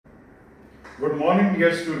Good morning,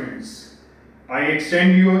 dear students. I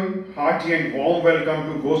extend you a hearty and warm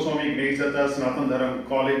welcome to Goswami Gnezata Sanatana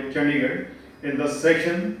College, Chandigarh in the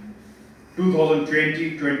session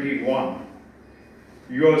 2020-21.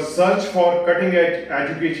 Your search for cutting-edge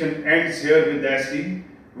education ends here with SD,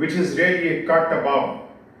 which is really a cut above,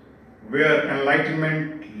 where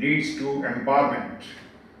enlightenment leads to empowerment.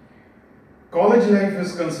 College life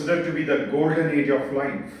is considered to be the golden age of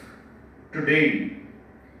life. Today,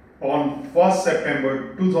 on 1st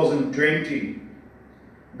September 2020,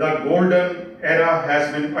 the golden era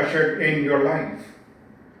has been ushered in your life.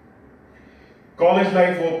 College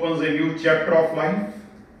life opens a new chapter of life,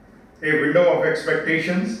 a window of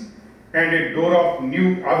expectations, and a door of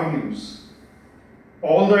new avenues.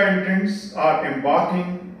 All the entrants are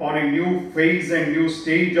embarking on a new phase and new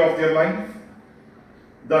stage of their life.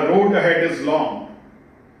 The road ahead is long,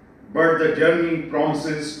 but the journey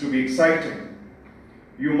promises to be exciting.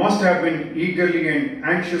 You must have been eagerly and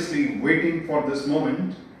anxiously waiting for this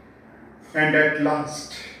moment, and at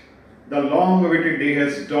last, the long-awaited day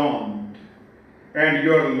has dawned, and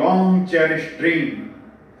your long-cherished dream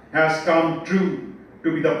has come true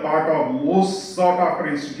to be the part of most sought-after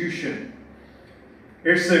institution.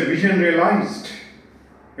 It's a vision realized.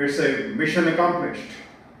 It's a mission accomplished.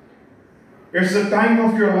 It's the time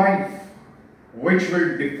of your life which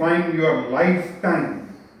will define your lifetime.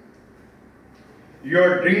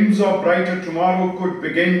 Your dreams of brighter tomorrow could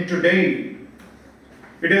begin today.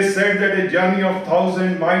 It is said that a journey of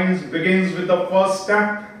 1,000 miles begins with the first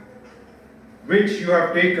step, which you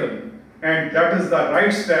have taken, and that is the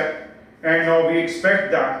right step, and now we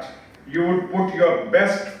expect that you would put your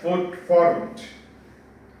best foot forward.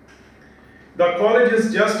 The college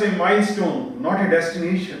is just a milestone, not a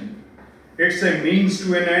destination. It's a means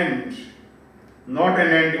to an end, not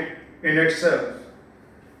an end in itself.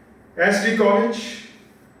 SD College,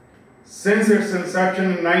 since its inception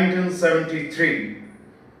in 1973,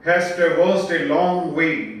 has traversed a long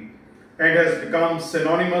way and has become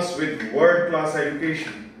synonymous with world-class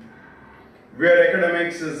education, where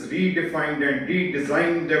academics is redefined and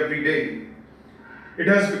redesigned every day. It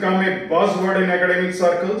has become a buzzword in academic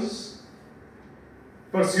circles,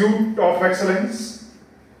 pursuit of excellence.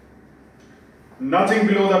 Nothing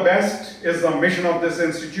below the best is the mission of this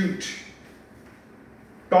institute.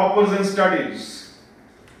 Toppers in studies,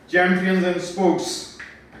 champions in sports,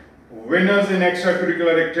 winners in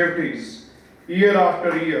extracurricular activities, year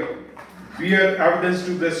after year, bear evidence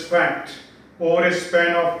to this fact. Over a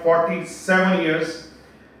span of 47 years,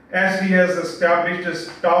 SD has established its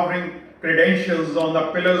towering credentials on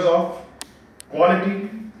the pillars of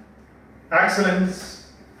quality,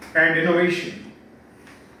 excellence, and innovation.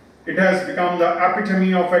 It has become the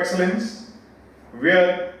epitome of excellence,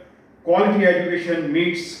 where quality education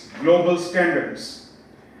meets global standards.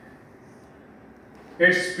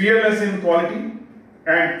 It's fearless in quality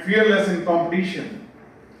and fearless in competition.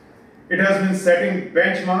 It has been setting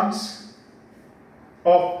benchmarks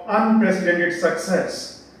of unprecedented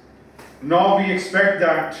success. Now we expect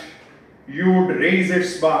that you would raise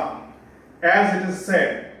its bar, as it is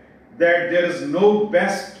said that there is no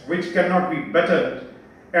best which cannot be bettered,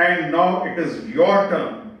 and now it is your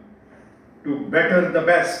turn to better the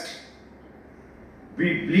best.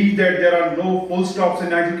 We believe that there are no full stops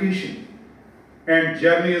in education, and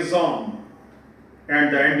journey is on,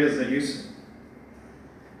 and the end is elusive.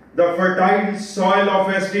 The fertile soil of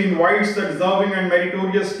SD invites the deserving and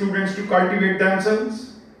meritorious students to cultivate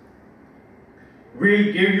themselves.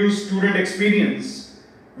 We'll give you student experience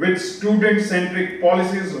with student-centric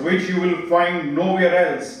policies which you will find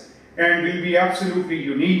nowhere else and will be absolutely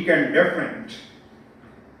unique and different.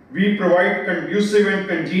 We provide conducive and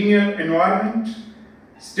congenial environment,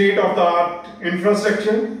 state-of-the-art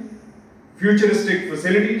infrastructure, futuristic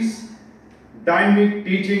facilities, dynamic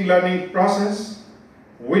teaching learning process,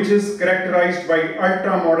 which is characterized by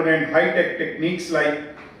ultra-modern and high-tech techniques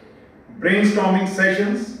like brainstorming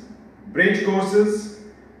sessions, bridge courses,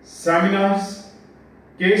 seminars,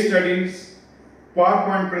 case studies,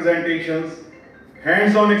 PowerPoint presentations,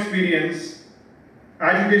 hands-on experience,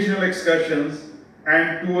 educational excursions,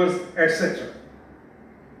 and tours, etc.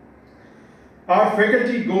 Our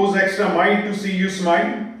faculty goes extra mile to see you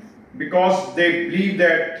smile because they believe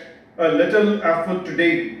that a little effort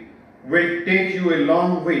today will take you a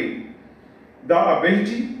long way. The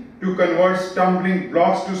ability to convert stumbling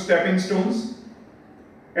blocks to stepping stones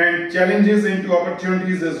and challenges into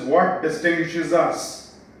opportunities is what distinguishes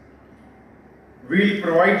us. We'll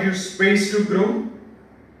provide you space to grow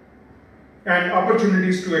and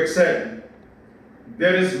opportunities to excel.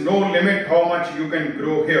 There is no limit how much you can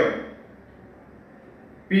grow here.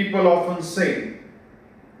 People often say,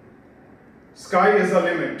 Sky is the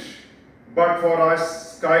limit, but for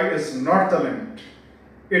us, sky is not the limit.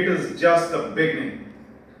 It is just the beginning.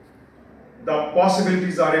 The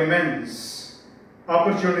possibilities are immense.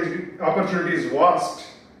 Opportunity is vast.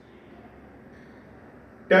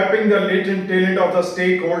 Tapping the latent talent of the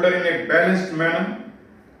stakeholder in a balanced manner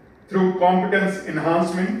through competence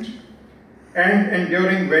enhancement and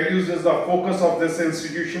enduring values is the focus of this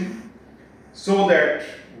institution, so that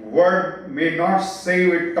word may not say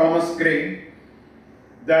with Thomas Gray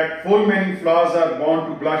that full many flowers are born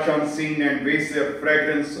to blush unseen and waste their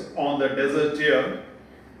fragrance on the desert air.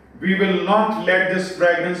 We will not let this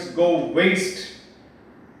fragrance go waste.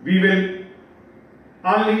 We will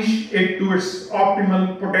unleash it to its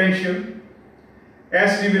optimal potential,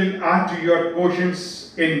 as we will add to your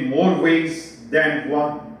quotients in more ways than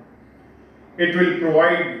one. It will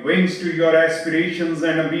provide wings to your aspirations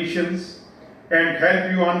and ambitions and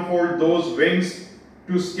help you unfold those wings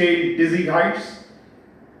to scale dizzy heights.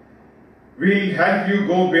 We'll help you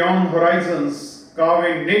go beyond horizons, carve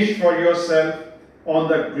a niche for yourself on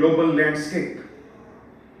the global landscape.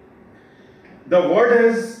 The world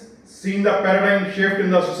has seen the paradigm shift in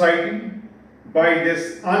the society by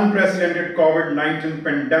this unprecedented COVID-19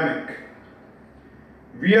 pandemic.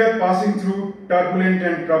 We are passing through turbulent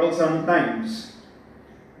and troublesome times.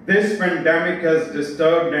 This pandemic has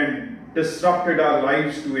disturbed and disrupted our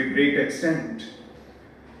lives to a great extent.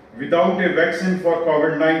 Without a vaccine for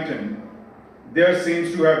COVID-19, this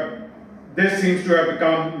seems to have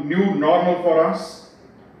become new normal for us.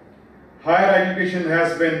 Higher education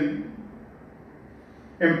has been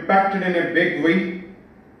impacted in a big way.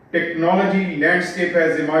 Technology landscape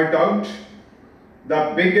has emerged out.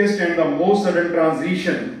 The biggest and the most sudden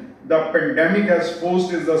transition the pandemic has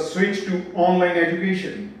forced is the switch to online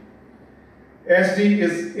education. SD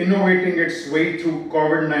is innovating its way through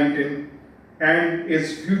COVID-19 and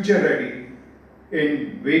is future ready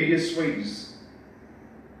in various ways.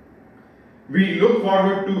 We look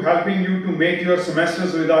forward to helping you to make your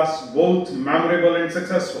semesters with us both memorable and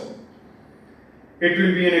successful. It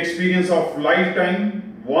will be an experience of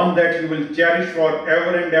lifetime, one that you will cherish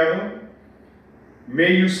forever and ever.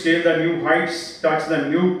 May you scale the new heights, touch the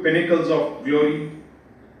new pinnacles of glory.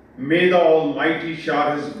 May the Almighty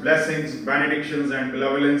shower His blessings, benedictions, and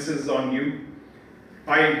benevolences on you.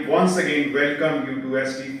 I once again welcome you to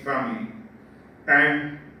SD family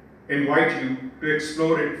and invite you to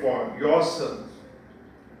explore it for yourself.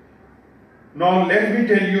 Now let me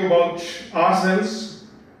tell you about ourselves,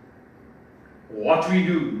 what we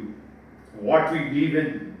do, what we believe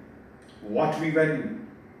in, what we value,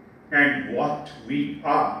 and what we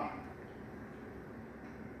are.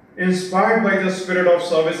 Inspired by the spirit of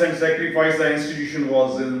service and sacrifice, the institution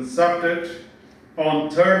was incepted on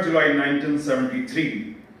 3rd July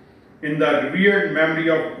 1973 in the revered memory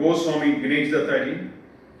of Goswami Ganesh Dattaji.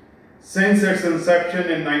 Since its inception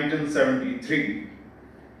in 1973,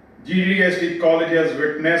 GDSD College has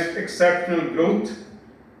witnessed exceptional growth.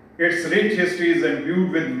 Its rich history is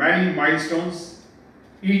imbued with many milestones,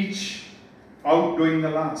 each outdoing the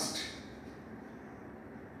last.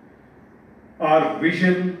 Our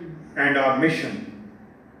vision and our mission.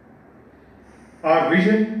 Our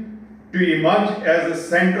vision to emerge as a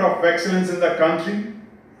center of excellence in the country,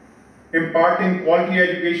 imparting quality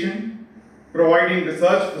education, providing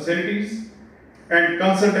research facilities and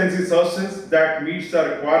consultancy services that meets the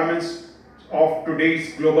requirements of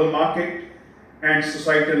today's global market and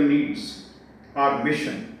societal needs. Our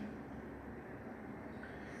mission.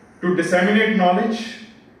 To disseminate knowledge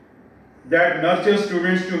that nurtures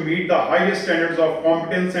students to meet the highest standards of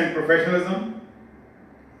competence and professionalism,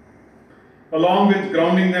 along with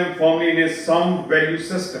grounding them firmly in a sound value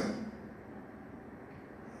system.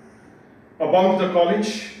 About the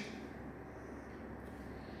college,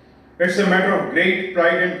 it's a matter of great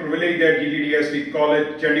pride and privilege that GDSD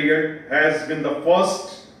College, Chandigarh has been the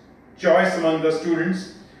first choice among the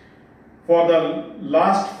students for the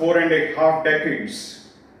last 4.5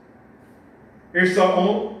 decades. It's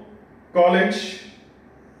the college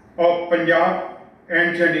of Punjab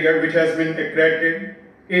and Chandigarh which has been accredited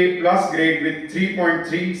A+ grade with 3.3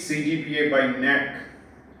 CGPA by NAAC.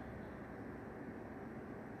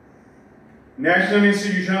 National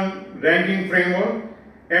Institution Ranking Framework,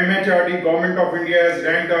 MHRD, Government of India has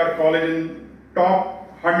ranked our college in top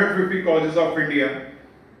 150 colleges of India.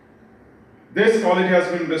 This college has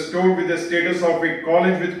been bestowed with the status of a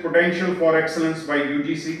college with potential for excellence by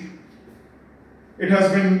UGC. It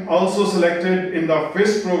has been also selected in the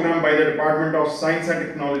FIST program by the Department of Science and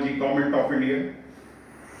Technology, Government of India.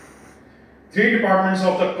 3 departments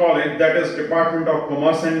of the college, that is Department of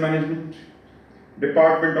Commerce and Management,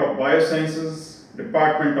 Department of Biosciences,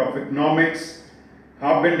 Department of Economics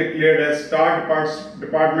have been declared as star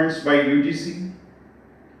departments by UGC.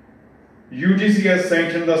 UGC has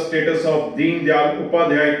sanctioned the status of Deen, Dayal,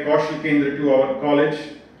 Upadhyay, KAUSHAL Kendra to our college.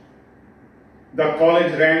 The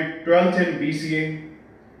college ranked 12th in BCA,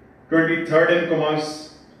 23rd in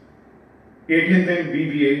Commerce, 18th in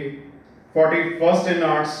BBA, 41st in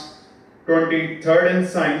Arts, 23rd in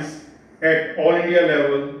Science at All India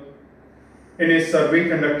level in a survey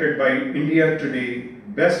conducted by India Today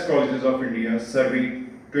Best Colleges of India Survey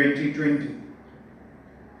 2020.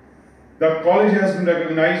 The college has been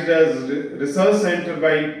recognized as Research Centre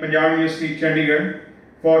by Punjab University, Chandigarh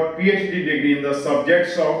for PhD degree in the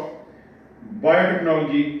subjects of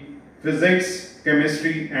biotechnology, physics,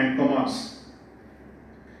 chemistry and commerce.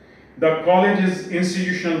 The college is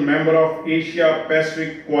institutional member of Asia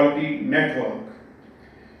Pacific Quality Network.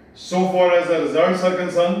 So far as the results are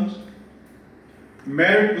concerned,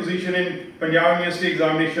 merit position in Punjab University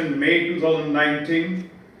examination May 2019,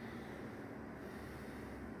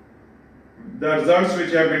 the results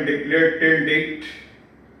which have been declared till date,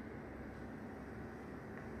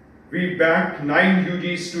 we backed 9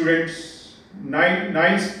 UG students, 9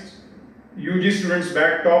 UG students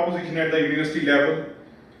backed top position at the university level.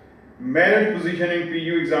 Merit position in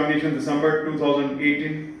PU examination December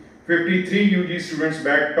 2018, 53 UG students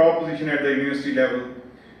backed top position at the university level.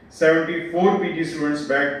 74 PG students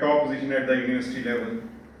backed top position at the university level.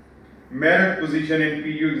 Merit position in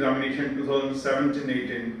PU examination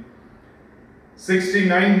 2017-18.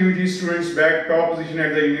 69 UG students backed top position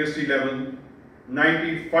at the university level.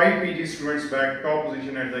 95 PG students backed top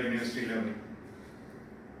position at the university level.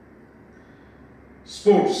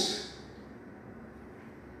 Sports.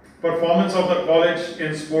 Performance of the college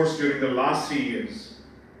in sports during the last 3 years.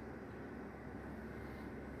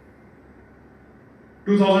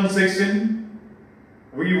 2016,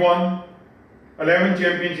 we won 11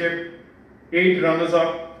 championship, 8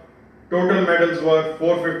 runners-up. Total medals were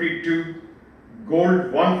 452,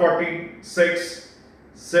 gold 146,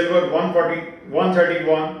 silver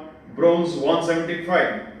 131, bronze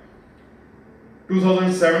 175.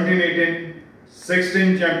 2017-18,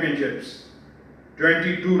 16 championships,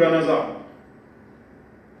 22 runners-up.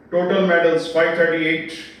 Total medals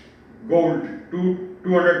 538, gold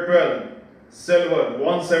 212. Silver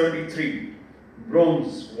 173,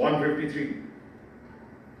 bronze 153.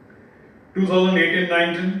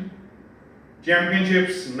 2018-19,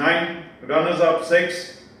 championships 9, runners-up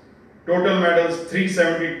 6, total medals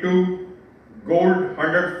 372, gold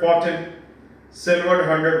 114, silver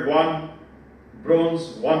 101,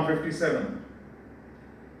 bronze 157.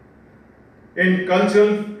 In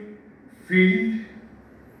cultural field,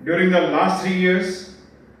 during the last 3 years,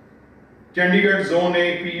 Chandigarh Zone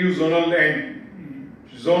A, PU Zonal and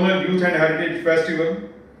Zonal Youth and Heritage Festival,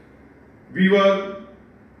 we were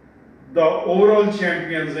the overall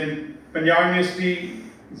champions in Punjab University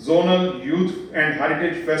Zonal Youth and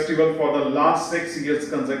Heritage Festival for the last 6 years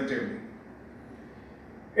consecutively.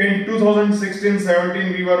 In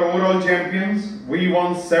 2016-17, we were overall champions. We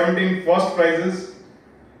won 17 first prizes,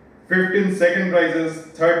 15 second prizes,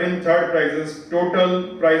 13 third prizes.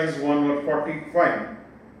 Total prizes won were 45.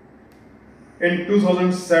 In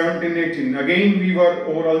 2017-18, again we were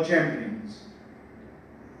overall champions.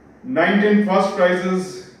 19 first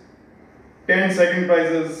prizes, 10 second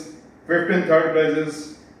prizes, 15 third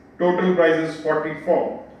prizes, total prizes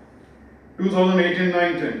 44.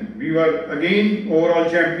 2018-19, we were again overall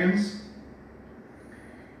champions.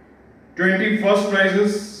 20 first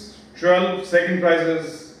prizes, 12 second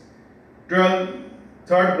prizes, 12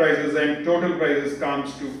 third prizes, and total prizes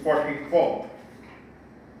comes to 44.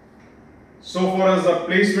 So far as the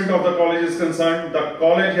placement of the college is concerned, the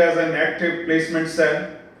college has an active placement cell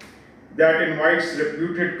that invites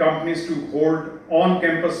reputed companies to hold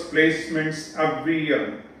on-campus placements every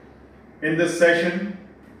year. In this session,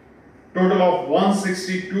 total of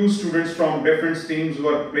 162 students from different streams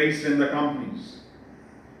were placed in the companies.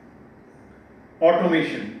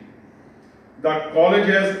 Automation. The college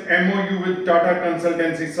has MOU with Tata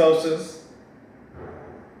Consultancy Services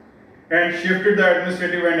and shifted the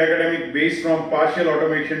administrative and academic base from partial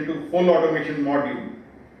automation to full automation module.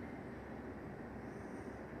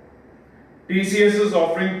 TCS is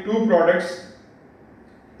offering 2 products,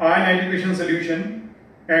 Iron Education Solution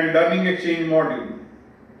and Learning Exchange module.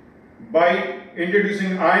 By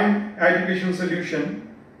introducing Iron Education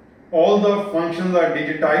Solution, all the functions are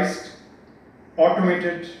digitized,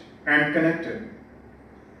 automated and connected.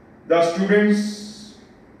 The students,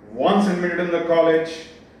 once admitted in the college,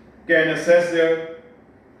 can assess their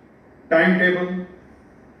timetable,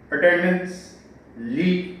 attendance,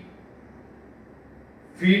 leave,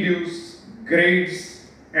 fee dues, grades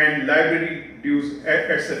and library dues,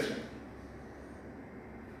 etc.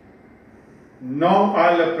 Now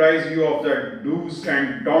I'll apprise you of the do's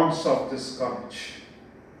and don'ts of this college.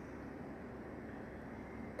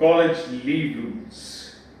 College leave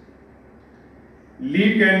rules.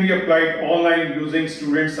 Leave can be applied online using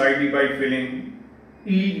student's ID by filling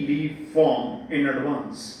e-leave form in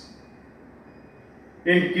advance.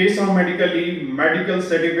 In case of medical leave, medical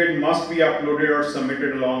certificate must be uploaded or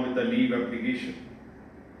submitted along with the leave application.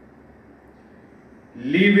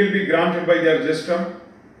 Leave will be granted by the registrar.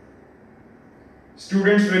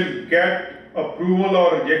 Students will get approval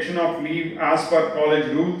or rejection of leave as per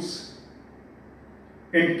college rules.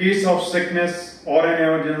 In case of sickness or an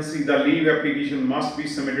emergency, the leave application must be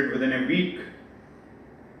submitted within a week.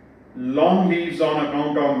 Long leaves on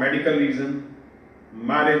account of medical reason,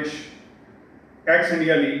 marriage,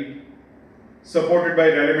 ex-India leave, supported by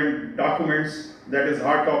relevant documents, that is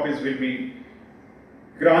hard copies, will be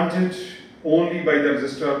granted only by the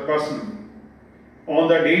registrar personally. On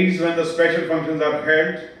the days when the special functions are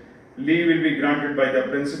held, leave will be granted by the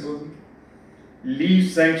principal.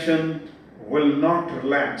 Leave sanctioned will not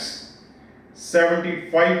relax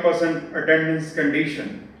 75% attendance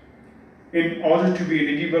condition in order to be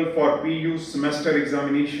eligible for PU semester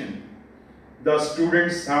examination. The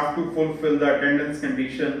students have to fulfill the attendance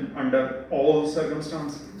condition under all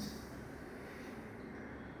circumstances.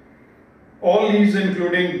 All leaves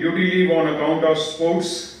including duty leave on account of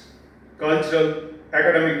sports, cultural,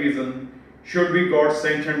 academic reason should be got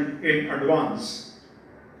sanctioned in advance.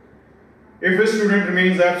 If a student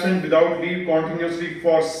remains absent without leave continuously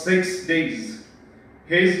for 6 days,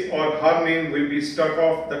 his or her name will be struck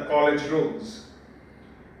off the college rolls.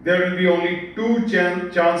 There will be only 2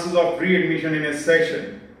 chances of readmission in a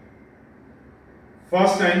session.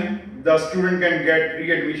 First time, the student can get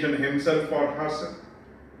readmission himself or herself.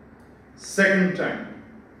 Second time,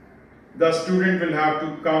 the student will have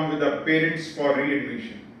to come with the parents for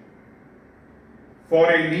readmission.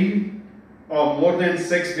 For a leave of more than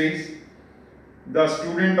 6 days, the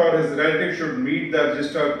student or his relative should meet the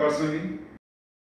registrar personally